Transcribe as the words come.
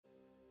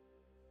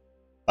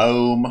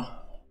Boom.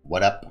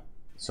 What up?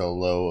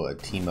 Solo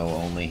Teemo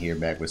only here,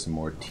 back with some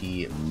more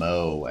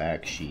Teemo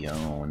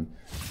action.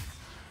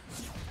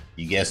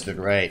 You guessed it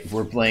right.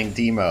 We're playing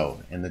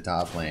Teemo in the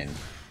top lane.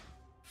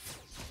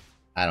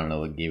 I don't know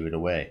what gave it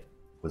away.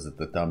 Was it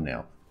the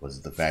thumbnail? Was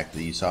it the fact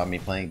that you saw me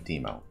playing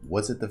Teemo?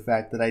 Was it the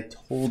fact that I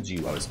told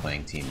you I was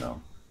playing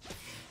Teemo?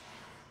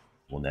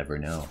 We'll never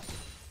know.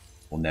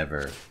 We'll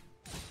never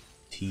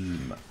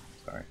team.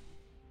 Sorry.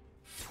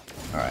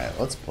 Alright,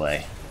 let's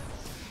play.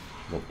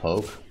 Little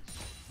poke.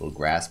 Little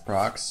grass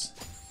procs.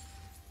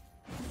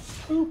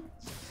 Boop.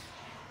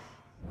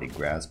 Big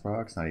grass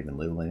procs. Not even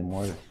little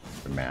anymore.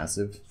 They're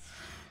massive.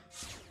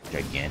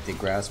 Gigantic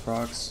grass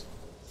procs.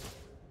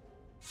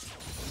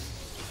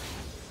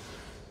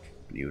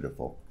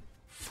 Beautiful.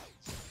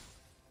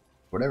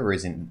 For whatever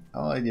reason,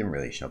 oh, I didn't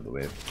really shove the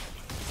wave.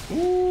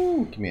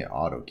 Ooh, give me an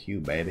auto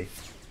Q, baby.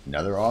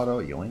 Another auto,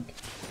 yoink.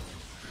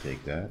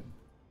 Take that.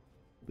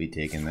 Be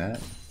taking that.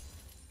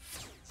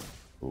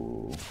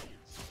 Ooh.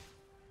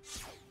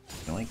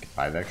 Yoink,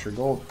 5 extra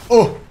gold.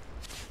 Oh!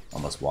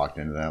 Almost walked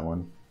into that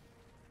one.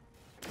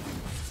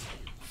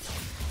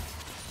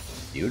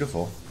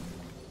 Beautiful.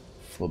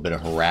 A little bit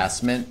of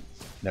harassment.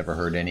 Never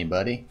hurt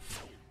anybody.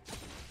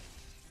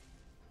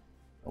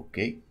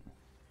 Okay.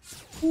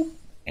 Ooh.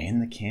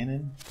 And the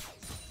cannon.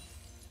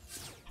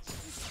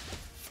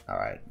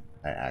 Alright.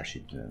 I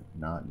actually do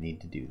not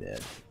need to do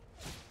that.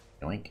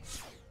 Yoink.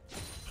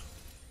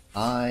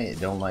 I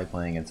don't like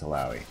playing against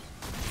Alawi.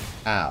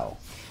 Ow.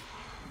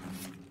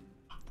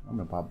 I'm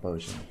gonna pop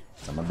potion.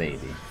 I'm a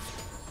baby.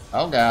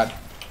 Oh god.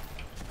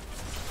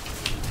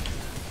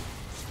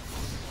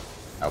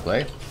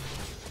 Outplay?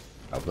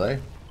 Outplay?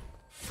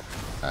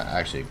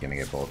 Actually, gonna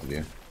get both of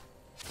you.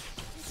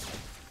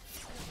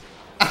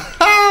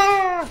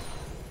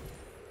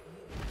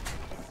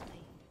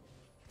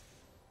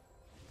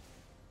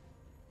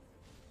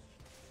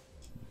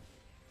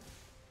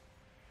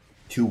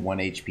 Two 1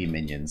 HP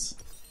minions.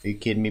 Are you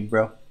kidding me,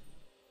 bro?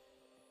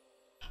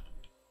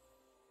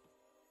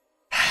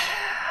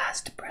 That's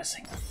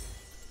depressing.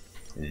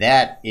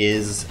 That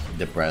is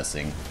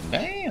depressing.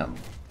 Damn.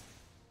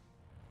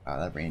 Wow,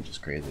 that range is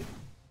crazy.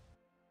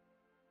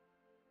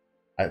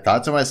 I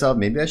thought to myself,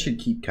 maybe I should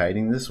keep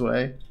kiting this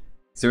way.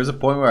 So there was a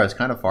point where I was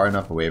kind of far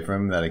enough away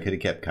from him that I could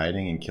have kept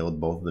kiting and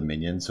killed both of the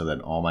minions so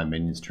that all my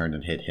minions turned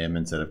and hit him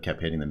instead of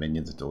kept hitting the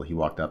minions until he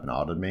walked up and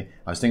autoed me.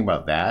 I was thinking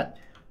about that.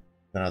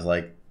 Then I was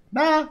like,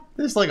 nah,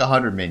 there's like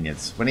 100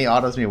 minions. When he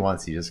autos me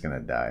once, he's just gonna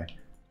die.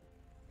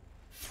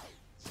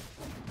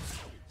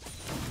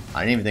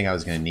 I didn't even think I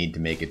was gonna need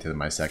to make it to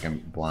my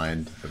second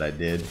blind, but I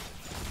did.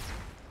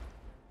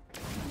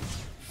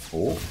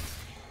 Oh.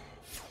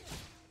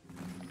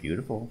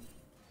 Beautiful.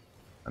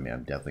 I mean,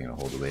 I'm definitely gonna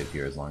hold the wave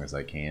here as long as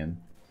I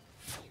can.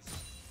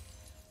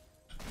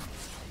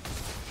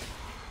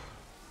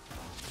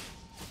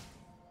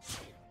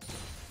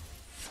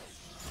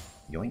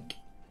 Yoink.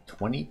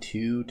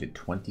 22 to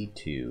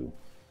 22.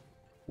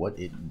 What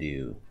it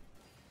do?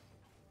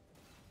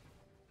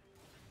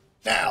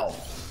 Now!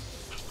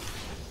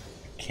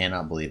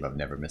 Cannot believe I've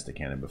never missed a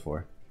cannon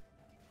before.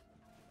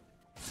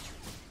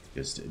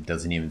 Just, it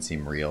doesn't even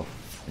seem real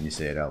when you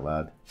say it out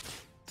loud.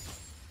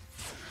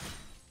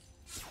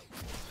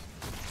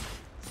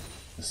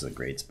 This is a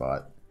great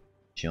spot.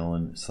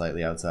 Chilling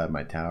slightly outside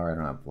my tower. I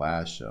don't have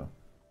flash, so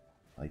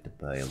I like to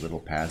play a little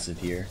passive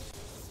here.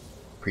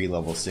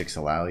 Pre-level 6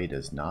 Alawi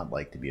does not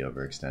like to be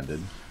overextended.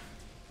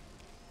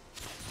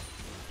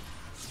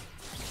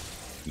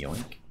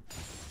 Yoink.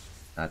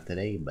 Not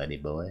today, buddy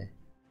boy.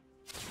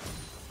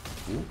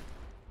 Ooh.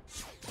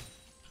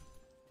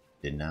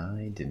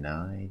 Deny,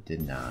 deny,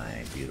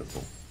 deny.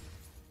 Beautiful.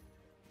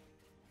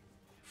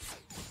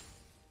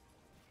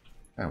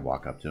 I'm gonna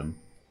walk up to him.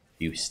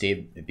 If you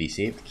save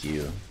the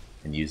Q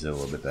and use it a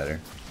little bit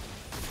better.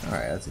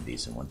 Alright, that's a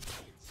decent one.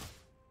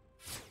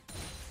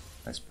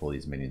 Let's pull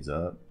these minions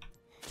up.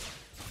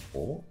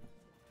 Oh.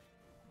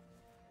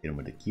 Hit him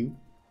with a Q.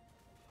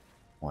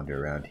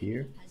 Wander around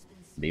here.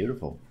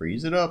 Beautiful.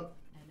 Freeze it up.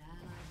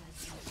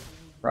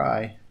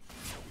 Fry.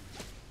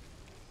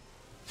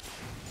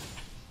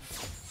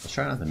 Let's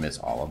try not to miss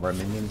all of our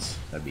minions.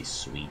 That'd be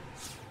sweet.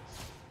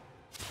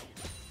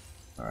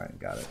 Alright,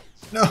 got it.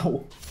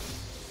 No!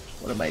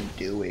 What am I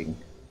doing?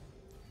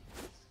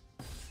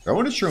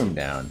 Throwing a shroom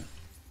down.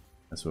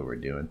 That's what we're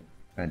doing.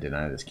 Trying to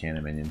deny this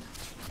cannon minion.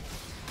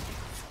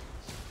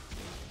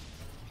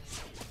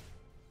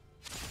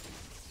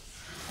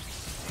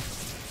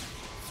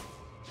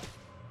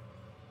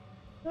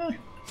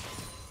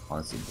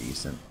 Honestly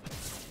decent.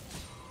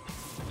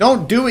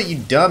 Don't do it, you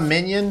dumb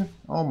minion!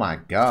 Oh my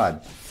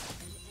god.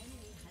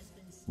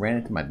 Ran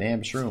into my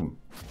damn shroom.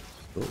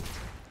 Ooh.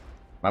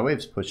 My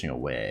wave's pushing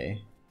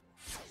away.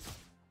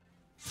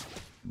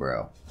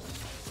 Bro.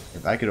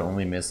 If I could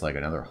only miss like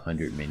another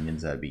 100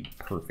 minions, that'd be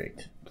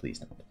perfect. Please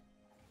don't.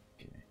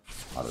 Okay.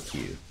 Auto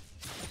Q.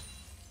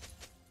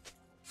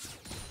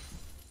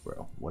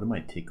 Bro, what am I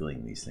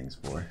tickling these things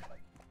for?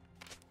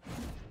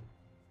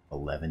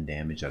 11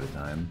 damage at a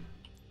time.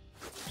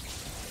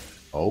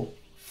 Oh.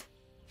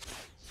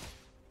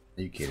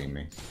 Are you kidding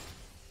me?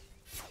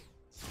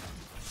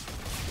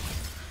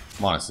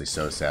 I'm honestly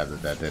so sad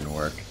that that didn't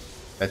work.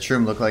 That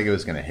shroom looked like it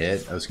was going to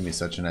hit. That was going to be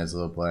such a nice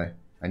little play.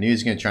 I knew he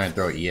was going to try and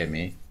throw E at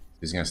me. He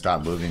was going to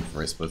stop moving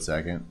for a split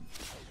second.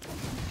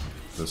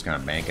 So I was kind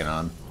of banking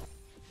on.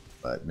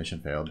 But mission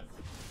failed.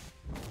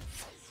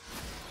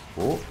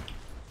 Oh.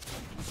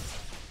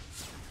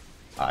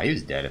 Ah, he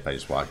was dead if I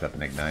just walked up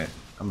and ignite.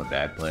 I'm a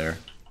bad player.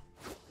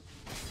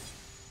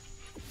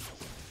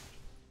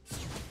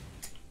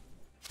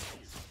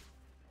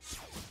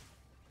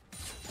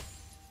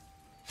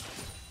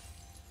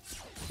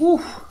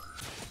 Whew.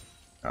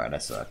 Alright, I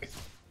suck.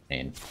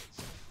 Pain.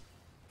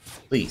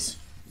 Please.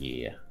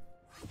 Yeah.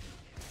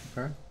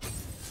 Okay.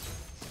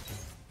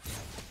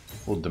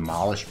 We'll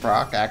demolish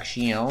proc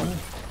action.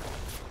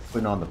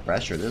 Putting on the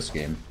pressure this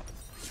game.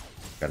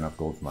 Got enough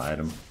gold for my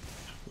item.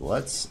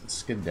 Let's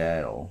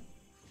skedaddle.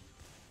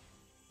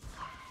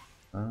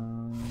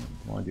 Want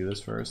to do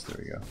this first? There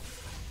we go.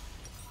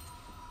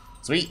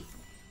 Sweet.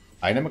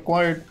 Item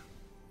acquired.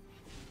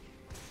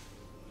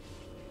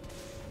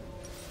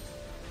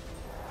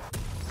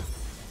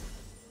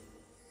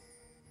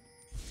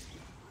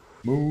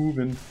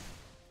 Moving.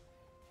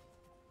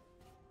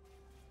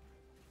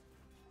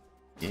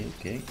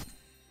 Okay.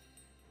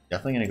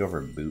 Definitely gonna go for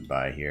a boot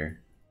buy here.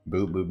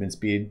 Boot movement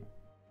speed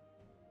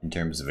in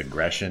terms of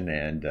aggression,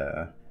 and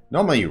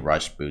normally you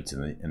rush boots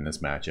in this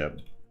matchup.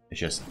 It's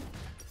just,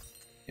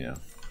 you know,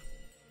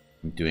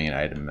 I'm doing an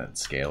item that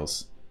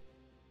scales.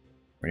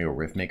 We're gonna go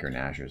Riftmaker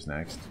Nashers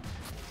next.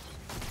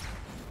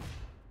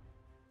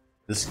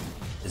 This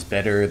is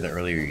better the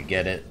earlier you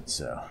get it,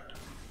 so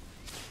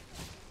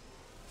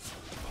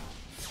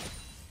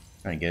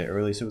try and get it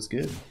early so it's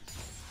good.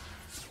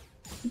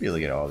 Should be able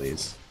to get all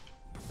these.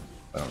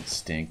 If I don't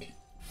stink.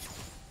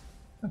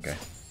 Okay.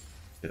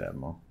 Should have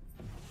them all.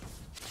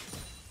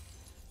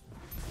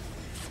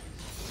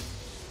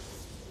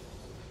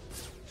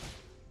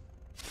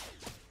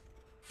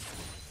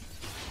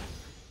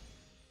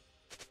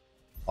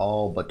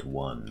 All but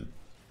one.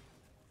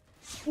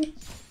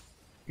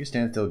 You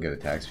stand still, get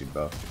attack speed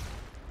buff.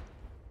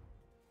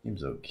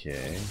 Seems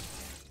okay.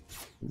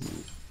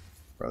 Ooh.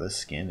 Bro, this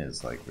skin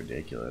is like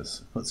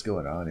ridiculous. What's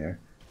going on here?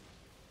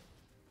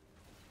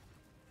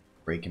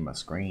 Breaking my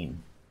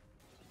screen.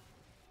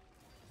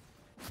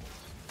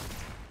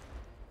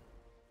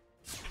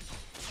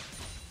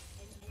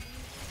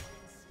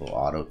 Little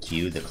auto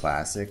cue, the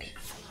classic.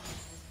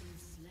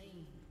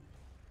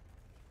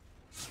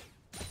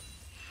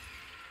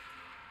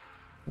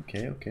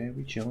 Okay, okay,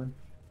 we chilling.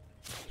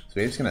 So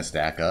Wave's gonna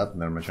stack up,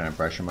 and then I'm gonna try and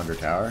pressure him under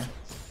tower.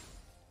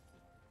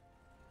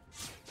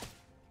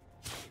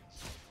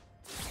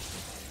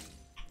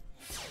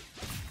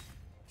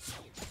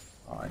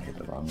 Oh, I hit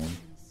the wrong one.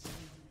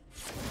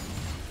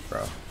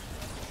 Bro.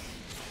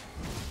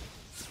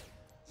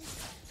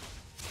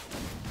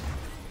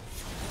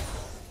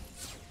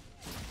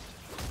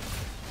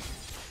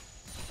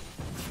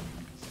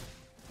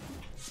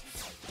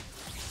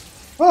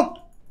 Oh!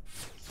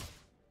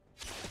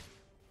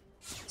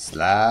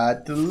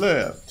 Slide to the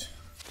left.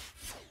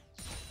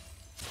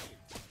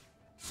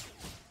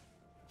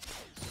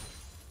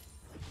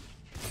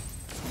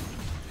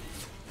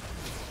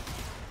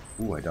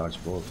 Ooh, I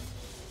dodged both.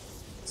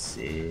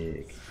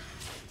 Sick.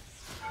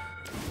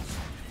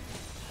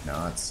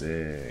 Not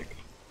sick.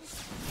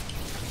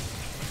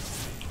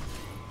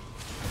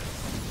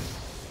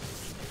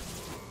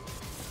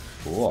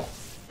 Cool.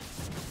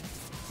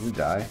 Did you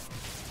die?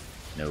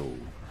 No.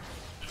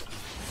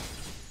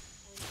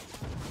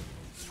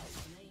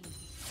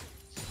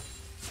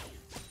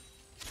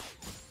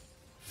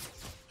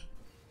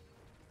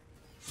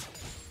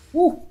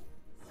 Woo!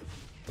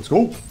 Let's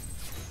go.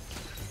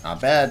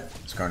 Not bad.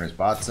 It's Karner's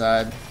bot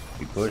side.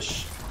 We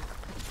push.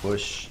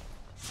 Push.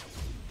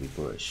 We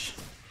push.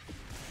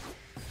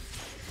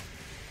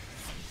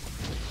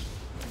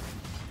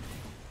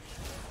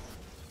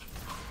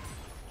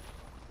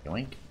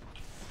 Yoink.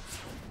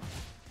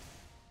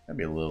 Gotta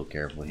be a little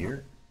careful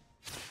here.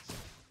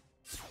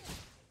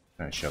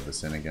 Trying to shove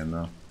this in again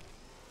though.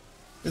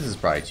 This is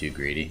probably too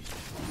greedy.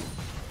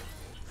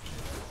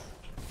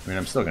 I mean,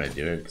 I'm still gonna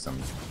do it because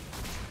I'm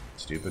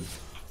stupid.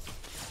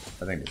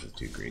 I think this is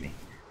too greedy.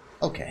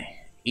 Okay,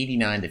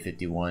 89 to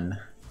 51.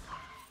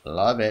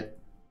 Love it.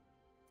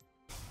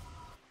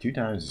 2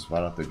 times to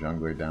spot off the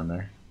jungler down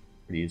there.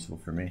 Pretty useful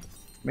for me.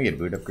 Let me get a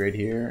boot upgrade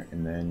here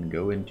and then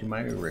go into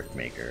my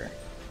Riftmaker.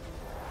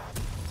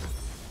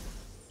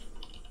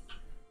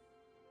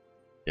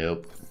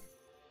 Dope.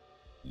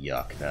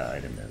 Yuck, that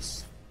item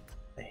is.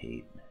 I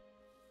hate.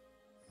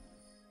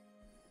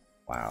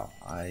 Wow,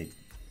 I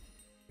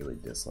really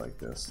dislike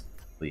this.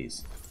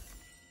 Please.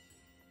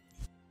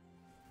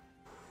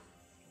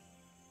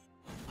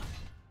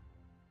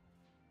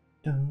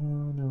 No,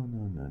 no,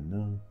 no, no,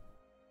 no.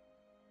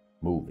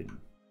 Moving.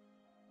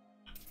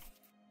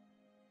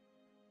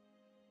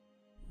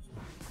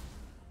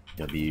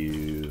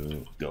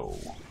 W, go.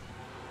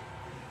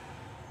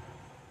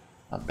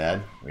 Not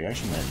bad. We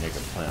actually might make a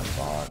play on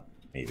bot,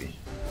 maybe.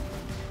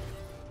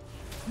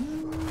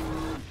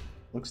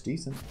 Looks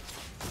decent.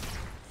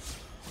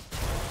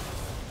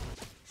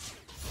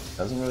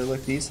 Doesn't really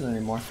look decent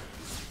anymore.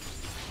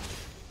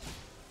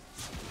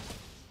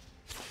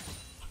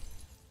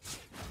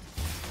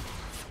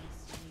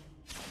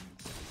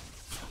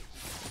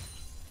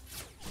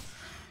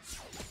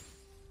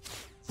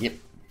 Yep.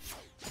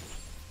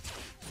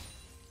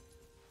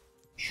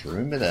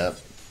 Shroom it up.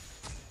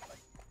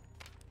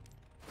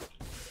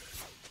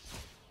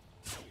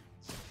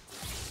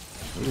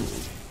 Ooh.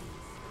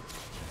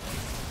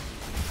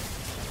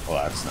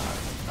 Well, that's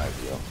not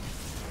ideal.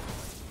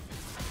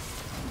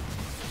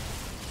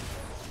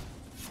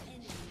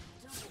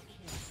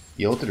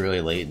 He ulted really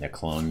late in the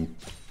clone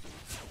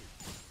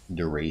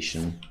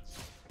duration.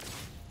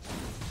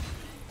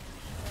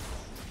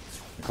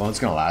 The clone's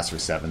gonna last for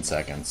 7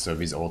 seconds, so if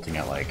he's ulting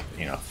at like,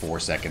 4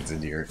 seconds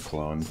into your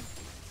clone,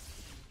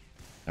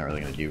 not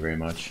really gonna do very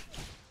much.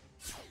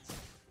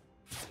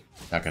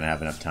 Not gonna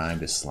have enough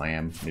time to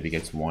slam. Maybe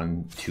gets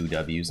 1-2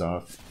 W's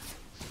off.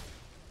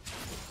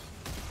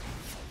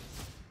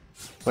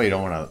 But you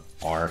don't want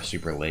to R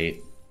super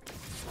late.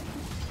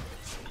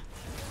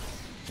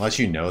 Unless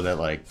you know that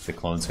like the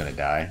clone's gonna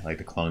die. Like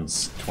the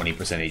clone's 20%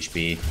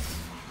 HP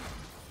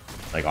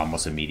like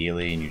almost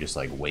immediately and you just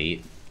like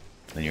wait.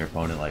 Then your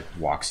opponent like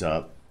walks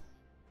up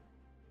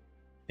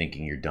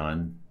thinking you're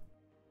done.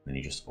 Then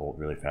you just ult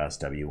really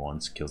fast, W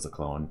once, kills the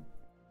clone.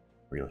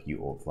 Or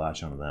you ult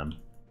flash onto them.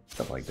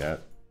 Stuff like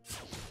that.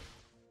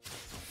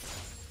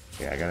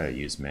 Yeah, I gotta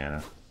use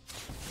mana.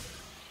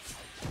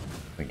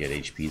 I get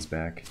HPs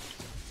back.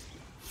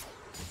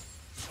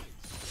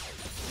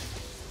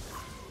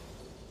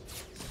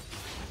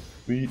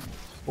 Sweet.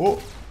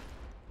 Oh!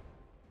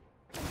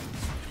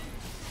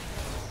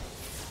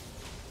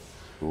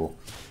 Cool.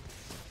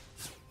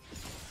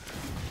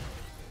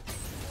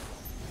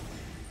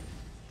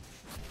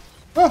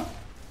 Ah!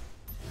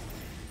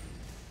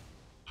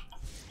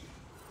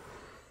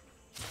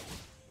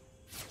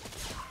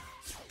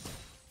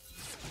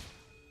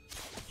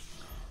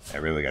 I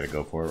really gotta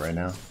go for it right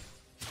now.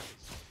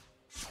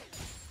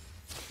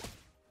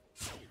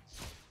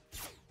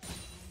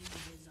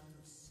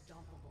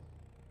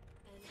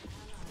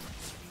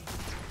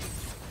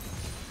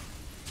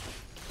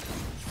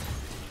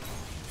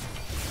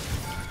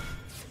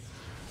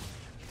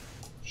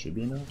 Should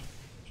be enough.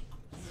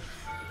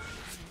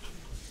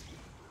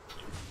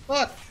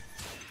 Fuck!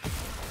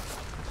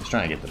 Just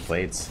trying to get the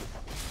plates.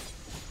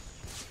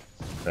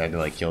 I had to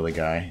like kill the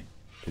guy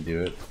to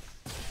do it.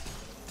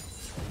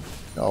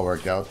 It all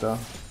worked out though.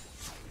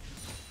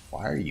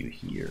 Why are you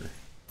here?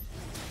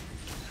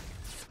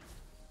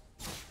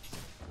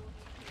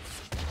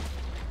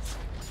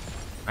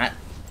 Ah.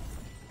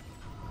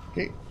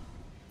 Okay.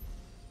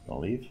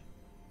 Don't leave.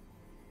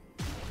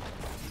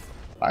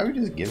 Why are we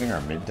just giving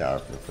our mid tower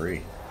for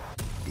free?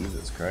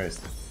 Jesus Christ.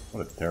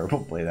 What a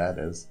terrible play that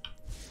is.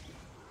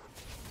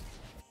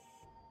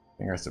 I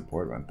think our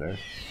support went there.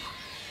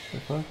 What the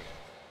fuck?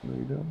 What are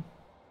you doing?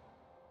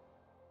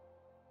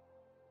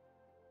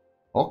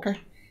 Okay.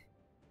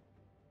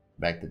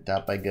 Back to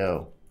top I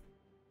go.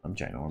 I'm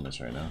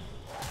ginormous right now.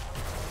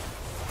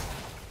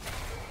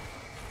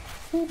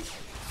 Boop.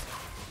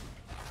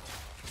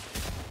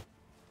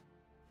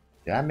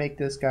 Did I make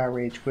this guy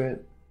rage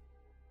quit?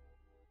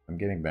 I'm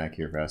getting back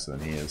here faster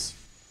than he is.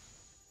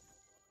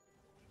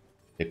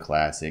 The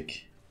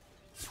classic.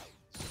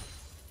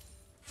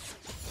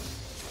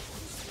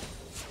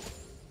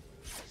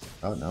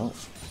 Oh no.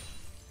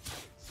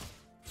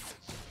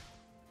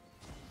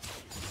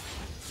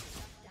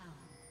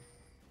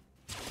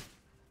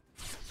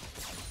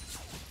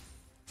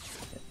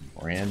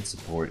 Brand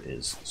support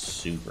is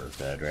super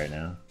fed right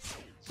now.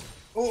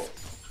 Oh!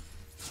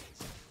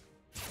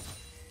 Did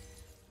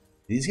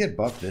these get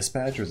buffed this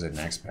patch or is it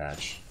next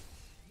patch?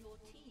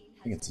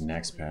 I think it's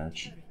next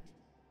patch.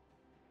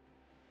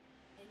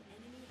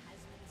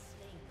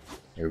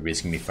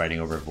 Everybody's gonna be fighting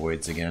over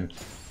voids again.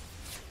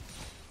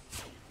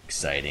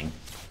 Exciting.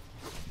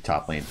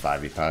 Top lane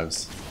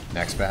 5v5s.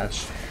 Next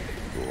patch.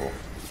 Cool.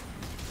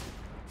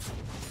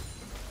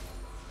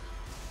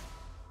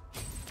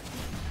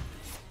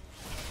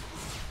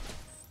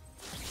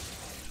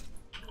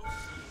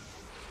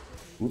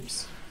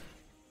 Oops.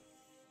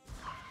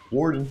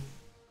 Warden.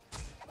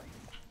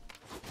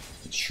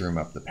 Shroom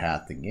up the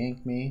path to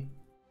gank me.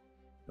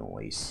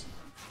 Noise.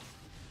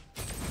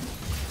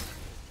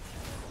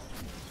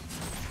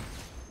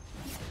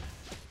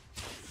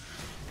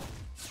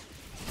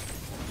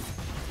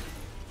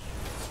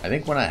 I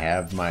think when I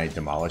have my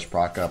Demolish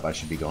proc up, I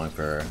should be going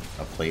for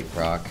a plate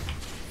proc.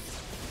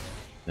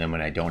 And then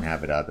when I don't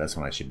have it up, that's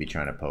when I should be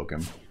trying to poke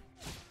him.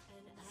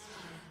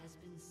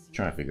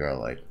 Trying to figure out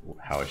like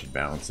how I should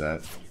balance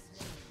that.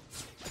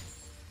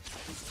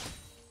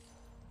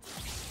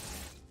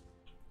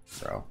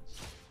 Bro.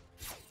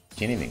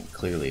 Can't even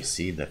clearly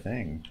see the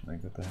thing.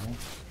 Like what the hell?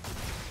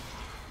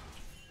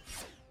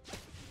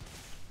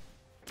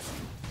 I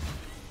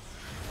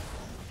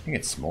think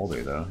it's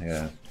Smolder though,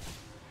 yeah.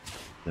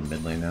 The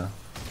mid lane now.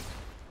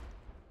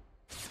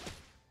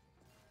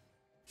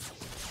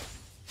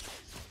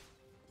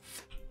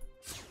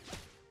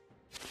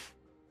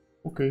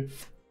 Okay.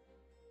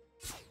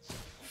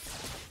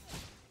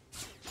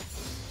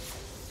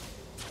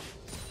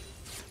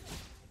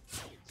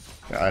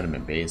 Got item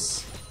in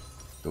base.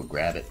 Go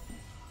grab it.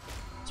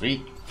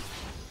 Sweet.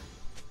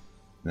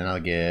 Then I'll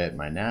get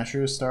my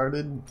Nashers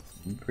started.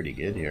 I'm pretty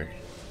good here.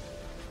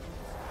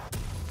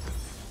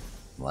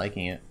 I'm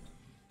liking it.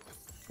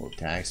 Little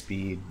attack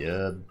speed,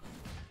 dub.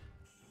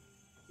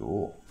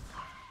 Cool.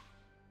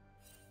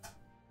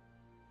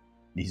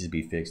 Needs to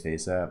be fixed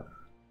ASAP.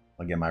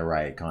 I'll get my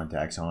riot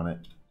contacts on it.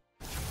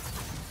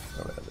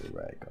 Oh,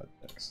 riot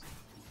contacts.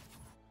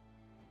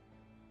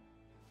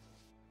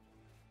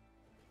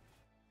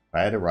 If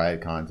I had a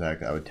riot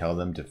contact, I would tell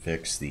them to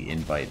fix the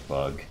invite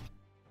bug,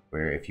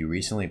 where if you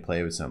recently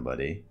play with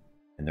somebody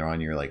and they're on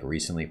your like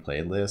recently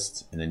played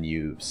list, and then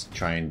you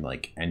try and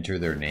like enter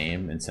their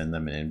name and send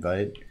them an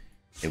invite,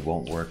 it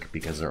won't work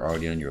because they're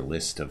already on your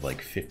list of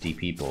like 50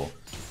 people.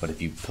 But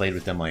if you played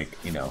with them like,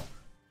 you know,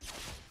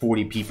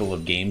 40 people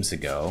of games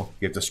ago,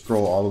 you have to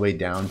scroll all the way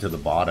down to the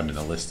bottom in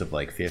a list of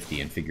like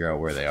 50 and figure out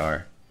where they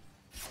are.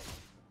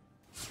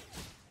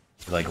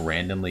 It, like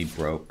randomly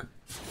broke,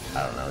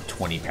 I don't know,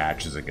 20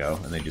 patches ago,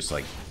 and they just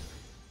like,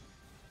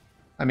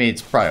 I mean,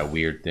 it's probably a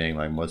weird thing,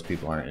 like most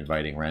people aren't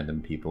inviting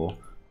random people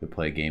to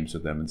play games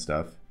with them and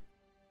stuff.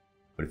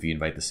 But if you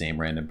invite the same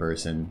random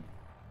person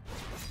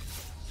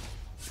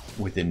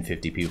within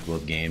 50 people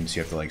of games,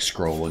 you have to like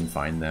scroll and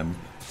find them.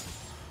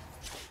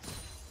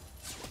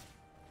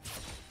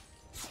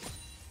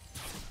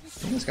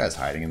 I think this guy's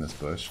hiding in this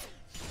bush.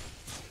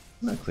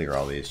 I'm gonna clear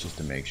all these just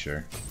to make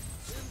sure.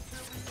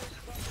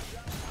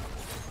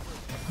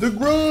 The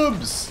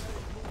grubs!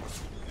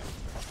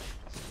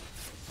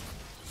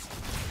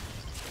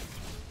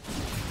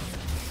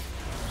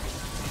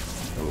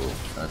 Oh,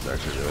 that's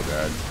actually really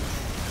bad.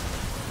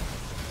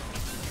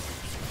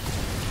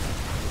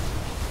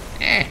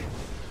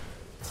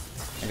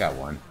 I got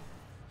one.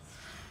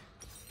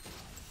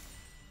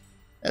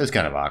 It was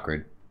kind of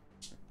awkward.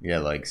 Yeah,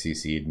 like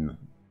CC'd and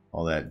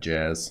all that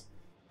jazz.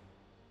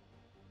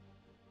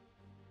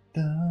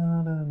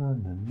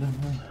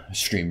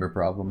 Streamer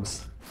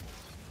problems.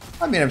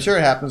 I mean, I'm sure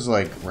it happens to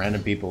like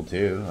random people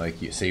too.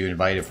 Like, you say you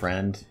invite a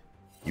friend,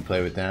 you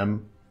play with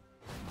them,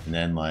 and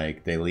then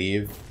like they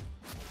leave,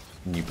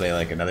 and you play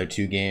like another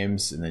 2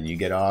 games, and then you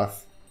get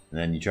off, and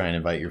then you try and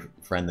invite your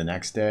friend the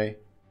next day.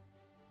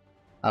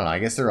 I don't know, I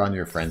guess they're on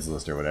your friends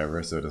list or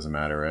whatever, so it doesn't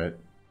matter, right?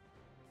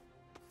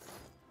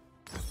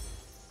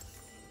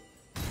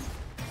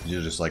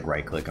 You'll just like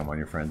right click them on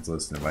your friends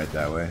list and invite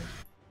that way,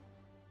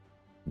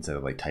 instead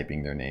of like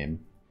typing their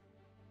name.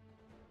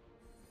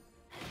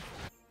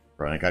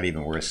 Bro, and it got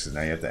even worse because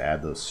now you have to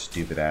add those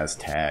stupid ass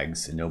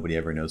tags and nobody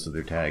ever knows what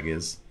their tag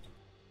is.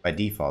 By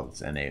default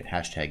it's NA,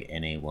 hashtag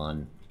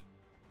NA1.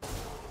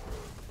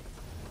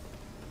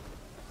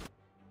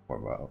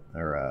 Or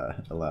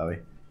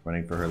Alawi,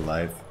 running for her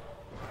life.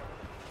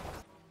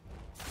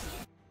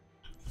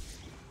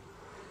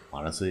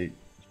 Honestly,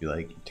 she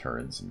like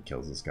turns and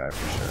kills this guy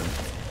for sure.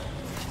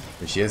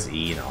 If she has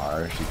E and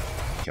R, she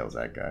kills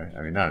that guy.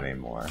 I mean, not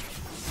anymore.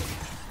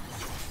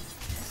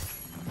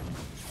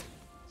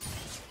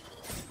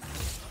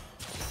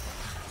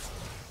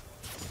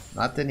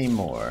 Not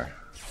anymore.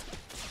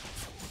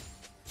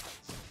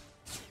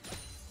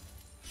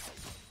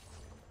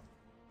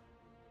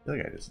 I feel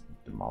like I just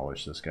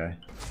demolished this guy.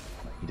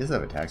 He does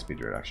have attack speed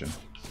reduction.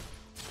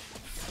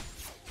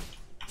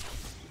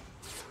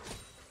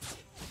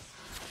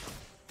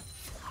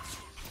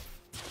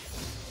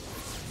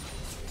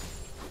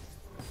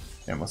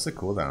 Damn, what's the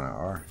cooldown on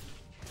R?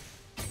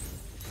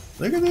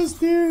 Look at this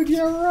dude,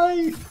 yeah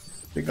right!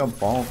 Think I'm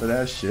falling for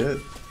that shit.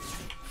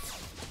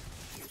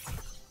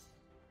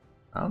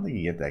 I don't think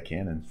you get that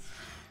cannon.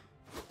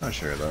 Not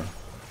sure though.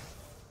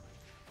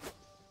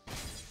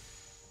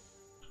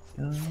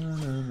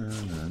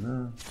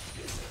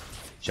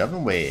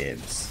 Shoving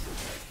waves.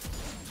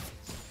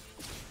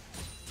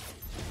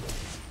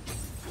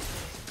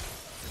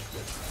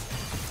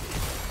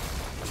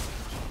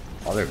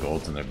 All their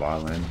gold's in their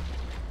bot lane.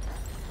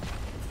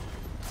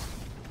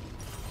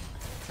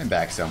 And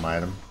back some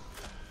item.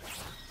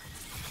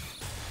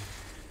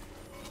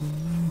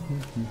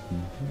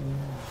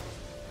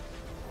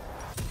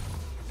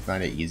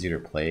 Find it easier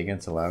to play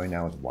against Alawi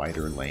now with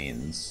wider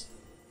lanes.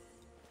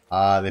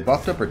 They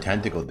buffed up her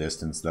tentacle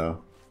distance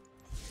though.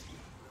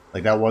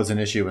 Like that was an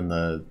issue when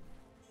the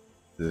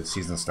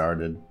season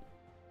started.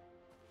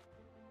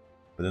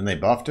 But then they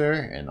buffed her,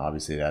 and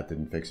obviously that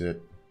didn't fix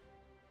it.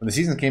 When the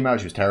season came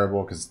out, she was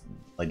terrible because,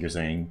 like you're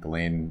saying, the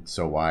lane's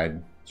so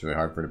wide, it's really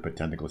hard for her to put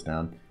tentacles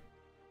down.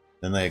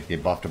 Then like they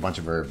buffed a bunch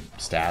of her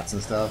stats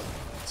and stuff.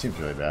 It seems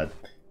really bad.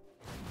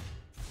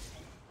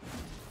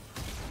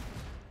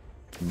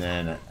 And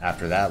then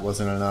after that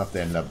wasn't enough,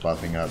 they ended up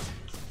buffing up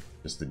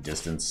just the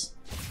distance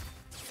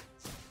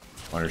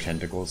on her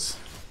tentacles,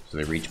 so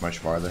they reach much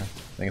farther.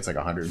 I think it's like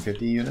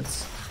 150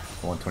 units,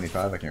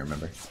 125, I can't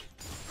remember.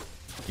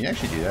 You can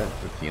actually do that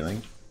with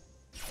healing.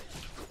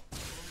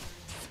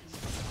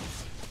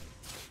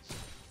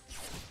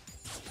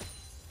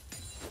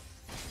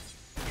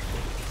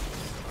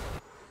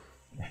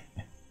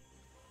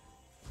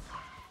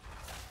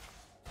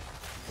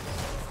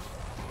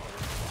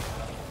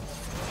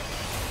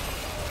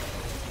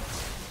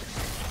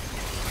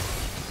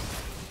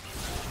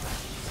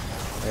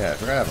 Yeah, I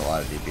forgot I have a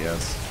lot of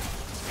DPS.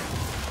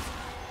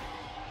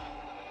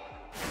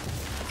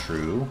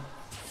 True.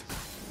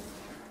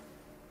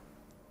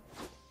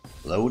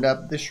 Load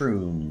up the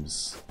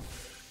shrooms.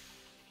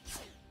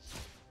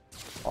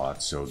 Oh,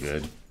 it's so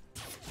good.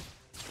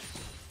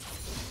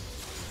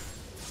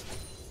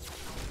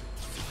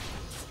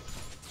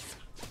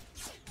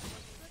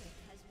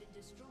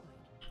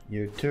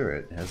 Your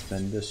turret has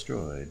been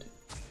destroyed.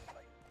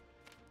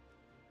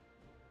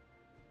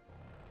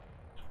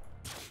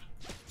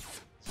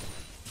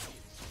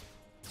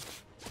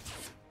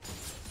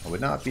 I would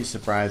not be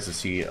surprised to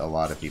see a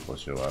lot of people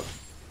show up.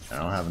 I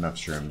don't have enough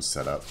shrooms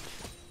set up.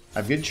 I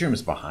have good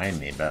shrooms behind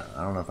me, but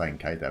I don't know if I can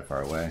kite that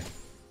far away.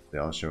 They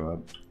all show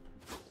up.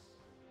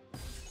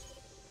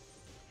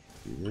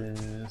 Do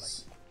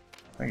this.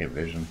 I get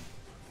vision.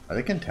 Are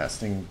they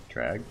contesting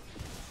drag?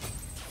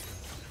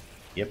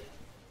 Yep.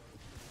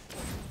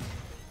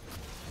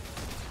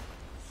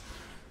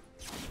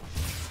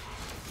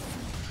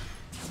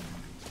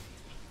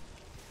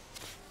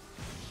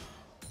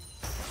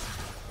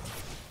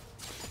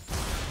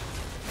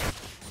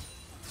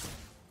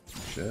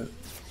 Shit.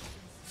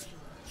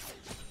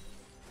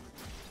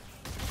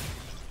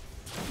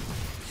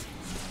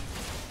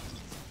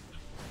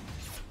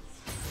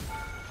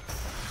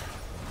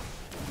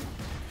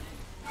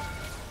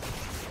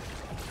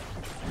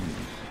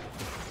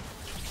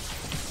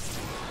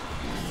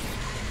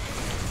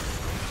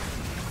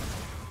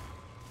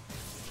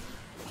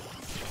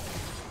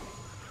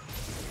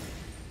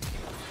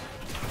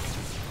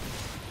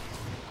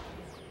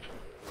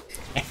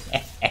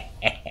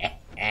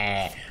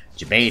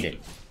 You bait it.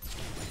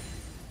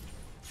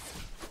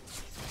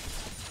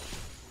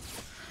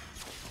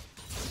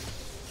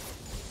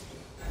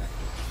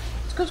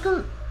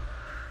 Skirt.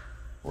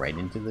 Right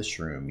into the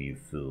shroom, you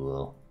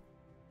fool.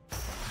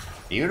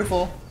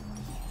 Beautiful.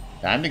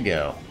 Time to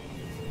go.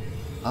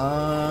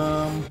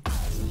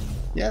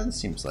 Yeah, this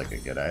seems like a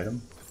good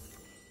item.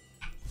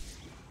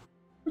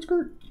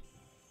 Skirt.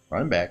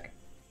 Run back.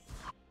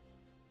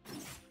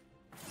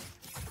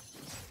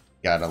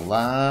 Got a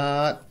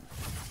lot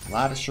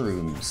of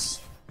shrooms.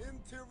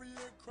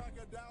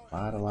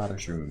 A lot of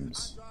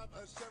shrooms.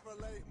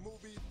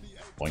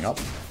 Going up.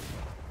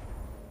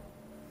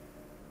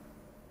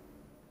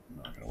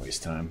 I'm not gonna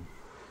waste time.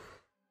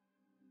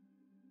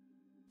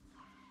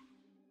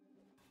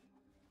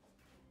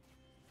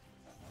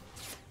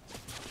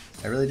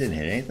 I really didn't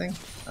hit anything?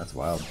 That's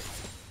wild.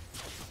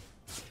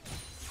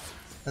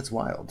 That's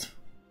wild.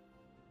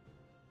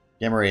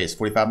 Gamma Rays,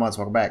 45 months,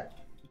 welcome back.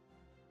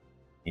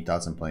 Any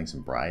thoughts on playing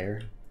some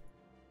Briar?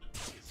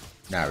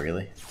 Not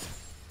really.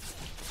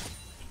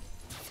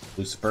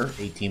 Lucifer,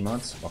 18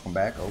 months, welcome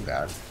back. Oh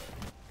god.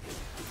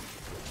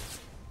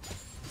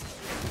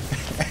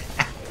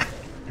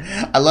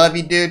 I love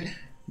you, dude.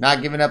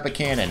 Not giving up a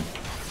cannon.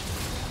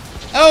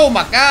 Oh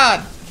my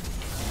god!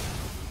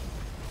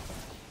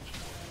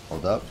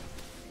 Hold up.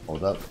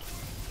 Hold up.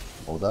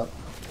 Hold up.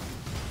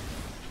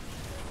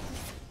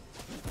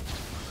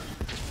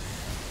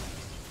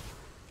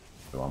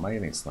 So why am I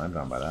getting slammed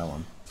on by that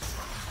one?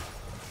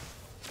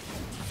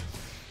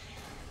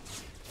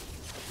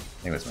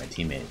 I think it was my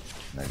teammate,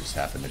 and I just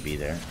happened to be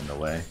there in the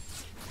way.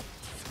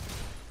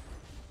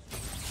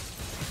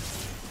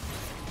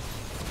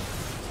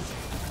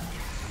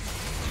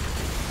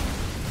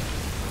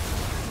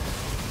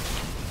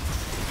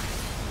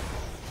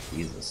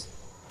 Jesus.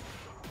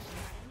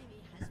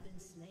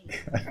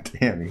 God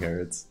damn, he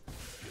hurts.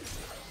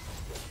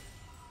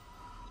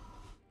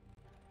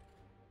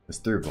 It's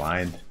through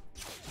blind.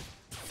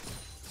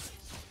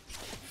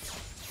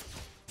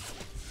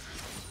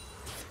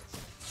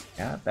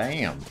 God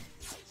damn.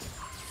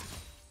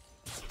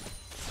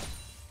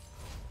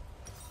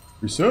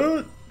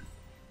 Reset!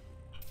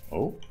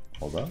 Oh,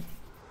 hold up.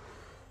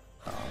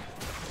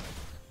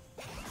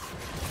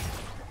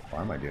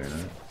 Why am I doing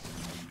that?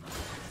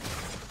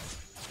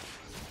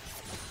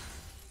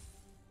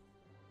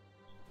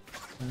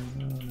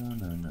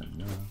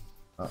 No.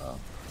 Uh-oh.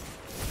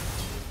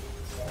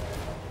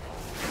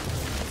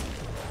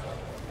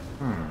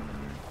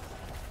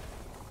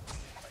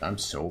 I'm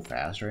so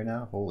fast right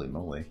now. Holy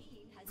moly.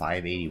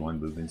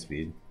 581 movement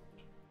speed.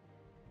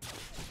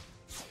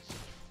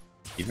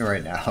 Even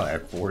right now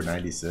at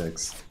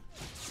 496.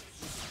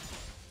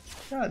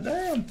 God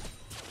damn.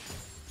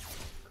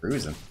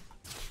 Cruising.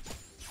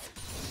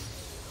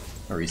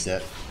 A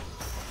reset.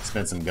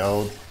 Spend some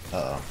gold.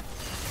 Uh-oh.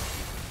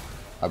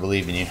 I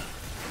believe in you.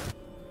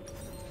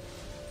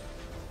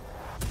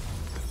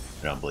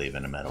 I don't believe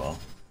in him at all.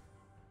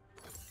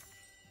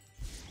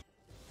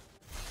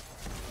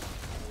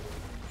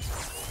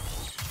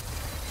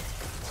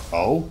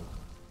 Oh?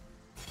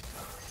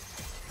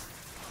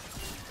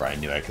 Bro, I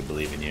knew I could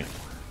believe in you.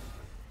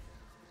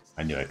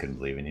 I knew I couldn't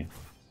believe in you.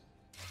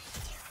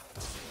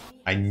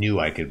 I knew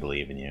I could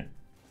believe in you.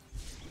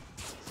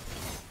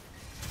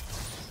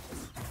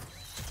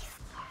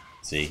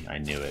 See, I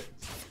knew it.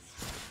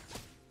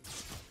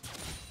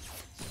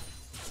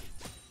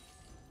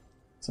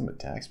 Some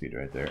attack speed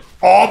right there.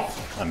 Oh!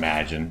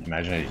 Imagine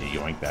I just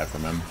yoinked that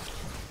from him.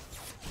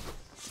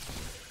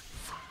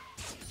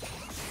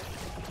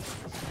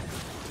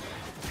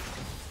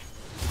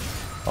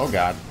 Oh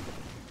god.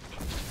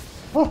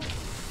 Oh.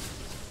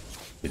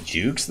 The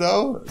jukes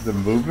though? The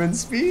movement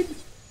speed?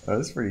 Oh,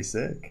 that's pretty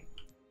sick.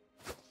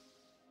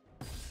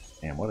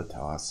 Damn, what a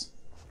toss.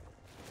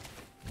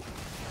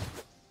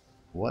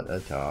 What a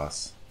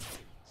toss.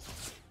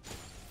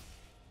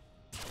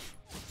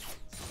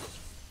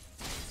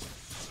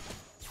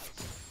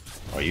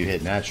 Oh, you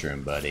hitting that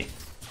shroom, buddy.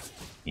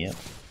 Yep.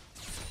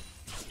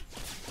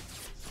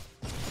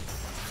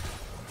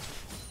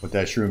 What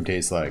that shroom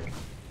tastes like?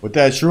 What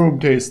that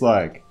shroom tastes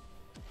like?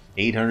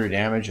 800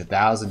 damage,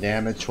 1000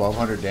 damage,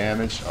 1200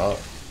 damage. Oh.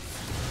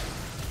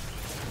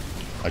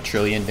 A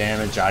trillion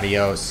damage.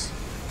 Adios.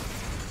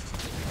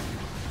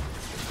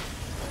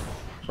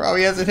 Bro,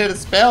 he hasn't hit a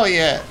spell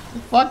yet.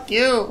 Fuck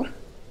you.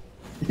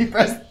 He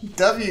pressed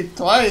W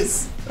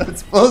twice.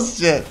 That's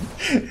bullshit.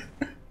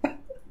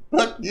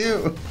 Fuck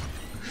you.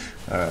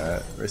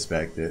 Alright,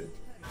 respect it.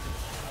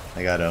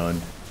 I got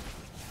owned.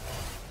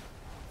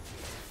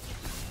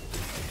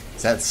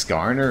 Is that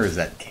Skarner or is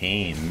that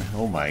Kane?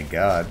 Oh my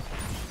god.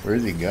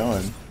 Where's he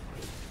going?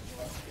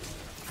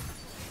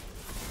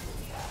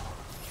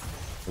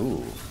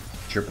 Ooh.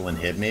 Triple and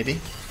hit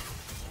maybe?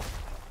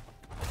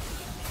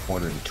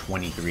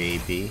 423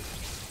 AP.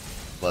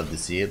 Love to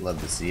see it, love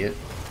to see it.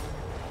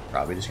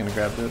 Probably just gonna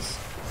grab this.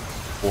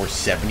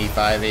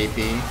 475 AP.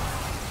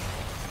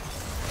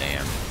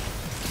 Damn.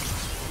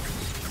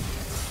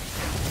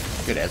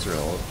 Good Ezreal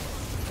ult.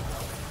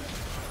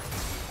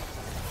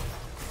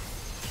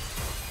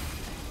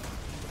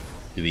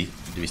 Do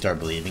we start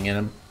believing in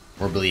him?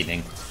 We're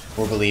believing.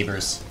 We're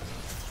believers.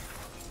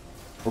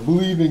 We're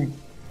believing.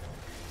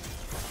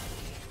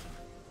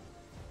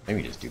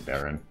 Maybe just do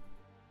Baron.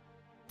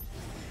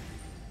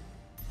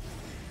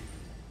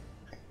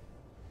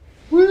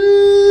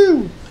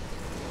 Woo!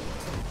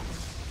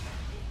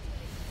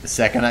 The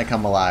second I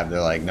come alive, they're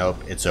like,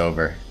 nope, it's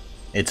over.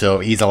 It's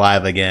over. He's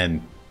alive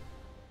again.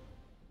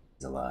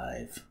 He's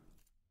alive.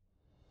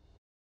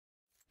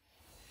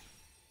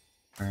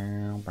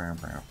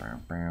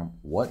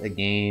 What a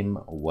game.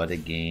 What a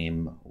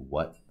game.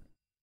 What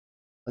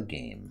a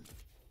game.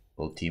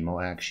 Will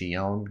Teemo actually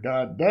own?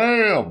 God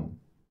damn!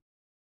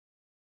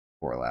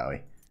 Poor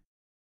Lowy.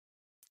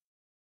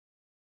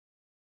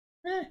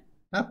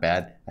 Not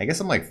bad. I guess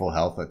I'm like full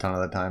health a ton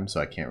of the time, so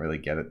I can't really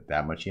get it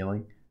that much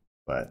healing.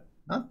 But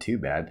not too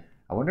bad.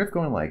 I wonder if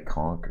going like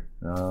Conk.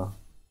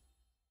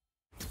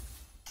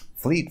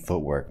 Fleet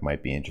footwork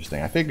might be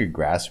interesting. I figured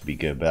grass would be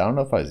good, but I don't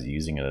know if I was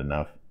using it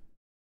enough.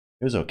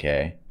 It was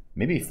okay.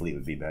 Maybe fleet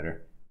would be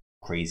better.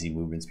 Crazy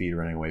movement speed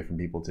running away from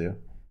people too.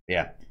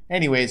 Yeah.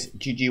 Anyways,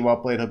 GG, well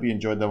played. Hope you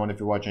enjoyed that one. If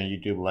you're watching on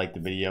YouTube, like the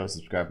video,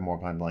 subscribe for more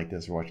content like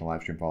this. If you're watching a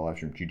live stream, follow live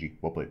stream. GG,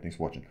 well played. Thanks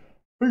for watching.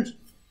 Peace.